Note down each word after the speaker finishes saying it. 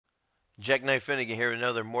Jackknife Finnegan here with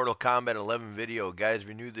another Mortal Kombat 11 video. Guys, if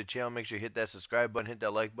you're new to the channel, make sure you hit that subscribe button, hit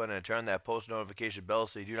that like button, and turn on that post notification bell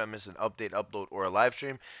so you do not miss an update, upload, or a live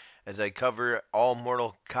stream as I cover all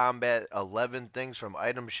Mortal Kombat 11 things from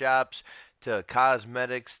item shops to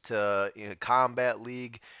cosmetics to Combat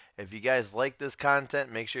League. If you guys like this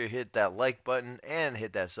content, make sure you hit that like button and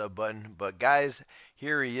hit that sub button. But guys,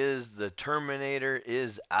 here he is. The Terminator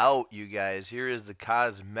is out, you guys. Here is the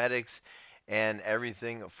cosmetics and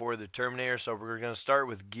everything for the Terminator. So we're going to start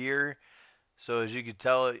with gear. So as you can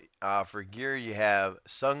tell, for gear you have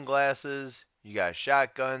sunglasses, you got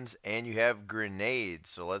shotguns, and you have grenades.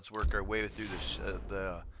 So let's work our way through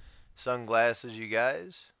the sunglasses, you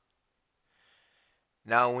guys.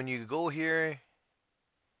 Now when you go here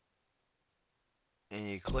and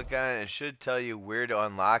you click on it, it should tell you where to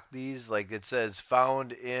unlock these. Like it says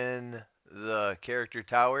found in the character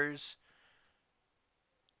towers.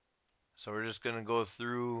 So we're just going to go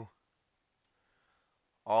through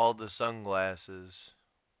all the sunglasses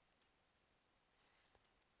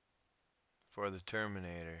for the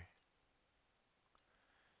Terminator.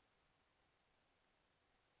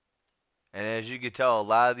 And as you can tell, a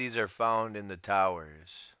lot of these are found in the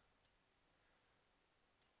towers.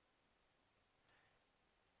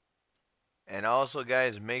 And also,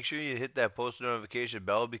 guys, make sure you hit that post notification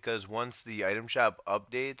bell because once the item shop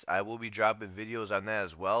updates, I will be dropping videos on that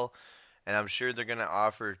as well. And I'm sure they're going to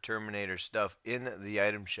offer Terminator stuff in the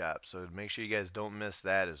item shop. So make sure you guys don't miss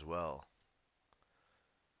that as well.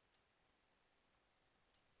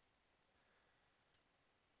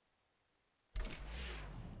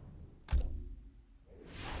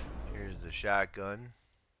 Here's the shotgun.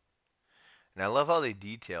 And I love how they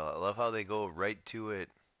detail it. I love how they go right to it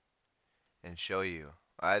and show you.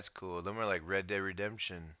 Oh, that's cool. Them are like Red Dead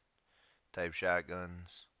Redemption type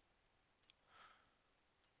shotguns.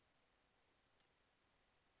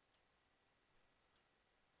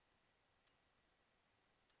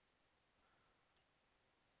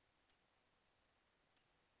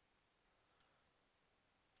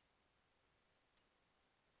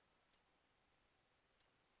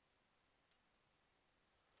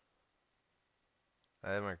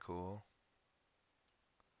 Them are cool.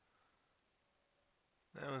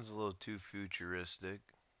 That one's a little too futuristic.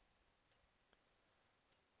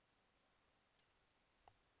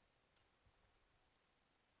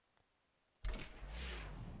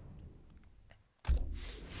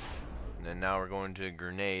 And then now we're going to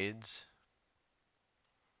grenades.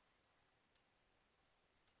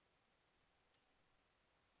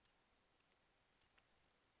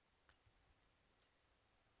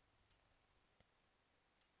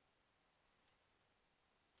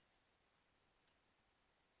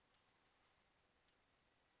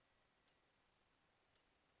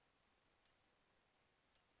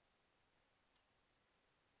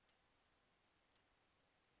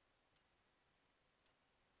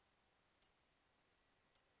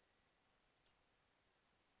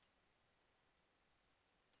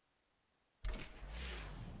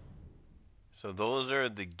 So those are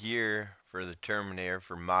the gear for the Terminator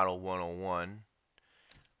for Model 101.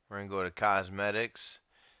 We're going to go to cosmetics.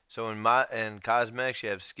 So in cosmetics you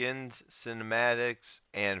have skins, cinematics,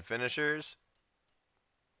 and finishers.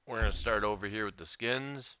 We're going to start over here with the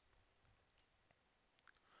skins.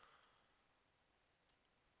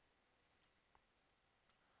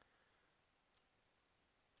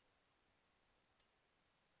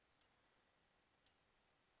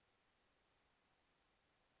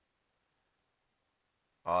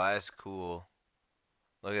 Oh, that's cool.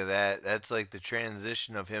 Look at that. That's like the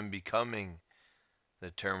transition of him becoming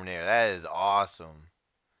the Terminator. That is awesome.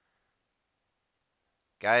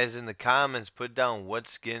 Guys in the comments, put down what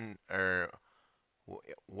skin or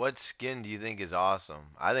what skin do you think is awesome?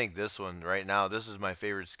 I think this one right now, this is my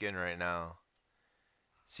favorite skin right now.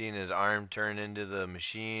 Seeing his arm turn into the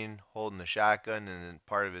machine, holding the shotgun, and then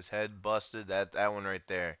part of his head busted. That one right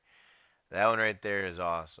there. That one right there is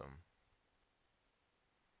awesome.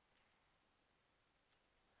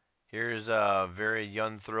 Here's a very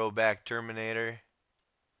young throwback Terminator.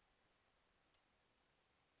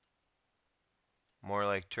 More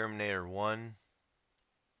like Terminator 1.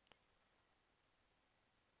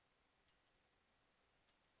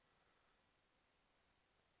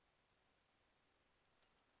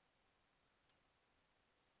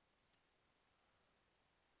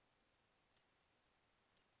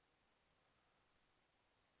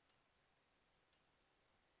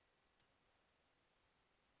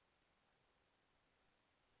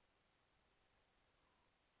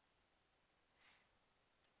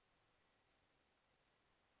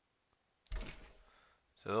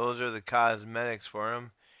 So those are the cosmetics for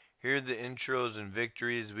him. Here are the intros and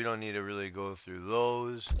victories. We don't need to really go through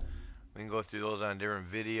those. We can go through those on a different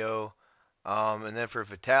video. And then for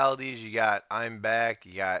fatalities, you got I'm back,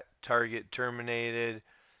 you got target terminated,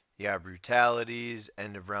 you got brutalities,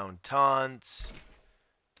 end of round taunts.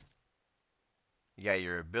 You got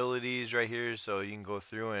your abilities right here, so you can go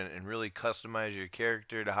through and really customize your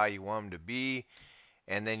character to how you want him to be.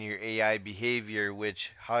 And then your AI behavior,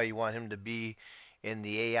 which how you want him to be in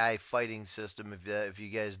the AI fighting system if you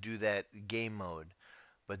guys do that game mode.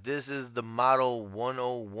 But this is the Model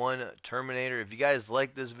 101 Terminator. If you guys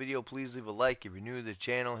like this video, please leave a like. If you're new to the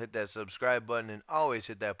channel, hit that subscribe button and always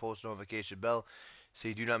hit that post notification bell so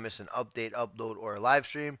you do not miss an update, upload, or a live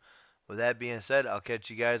stream. With that being said, I'll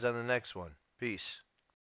catch you guys on the next one. Peace.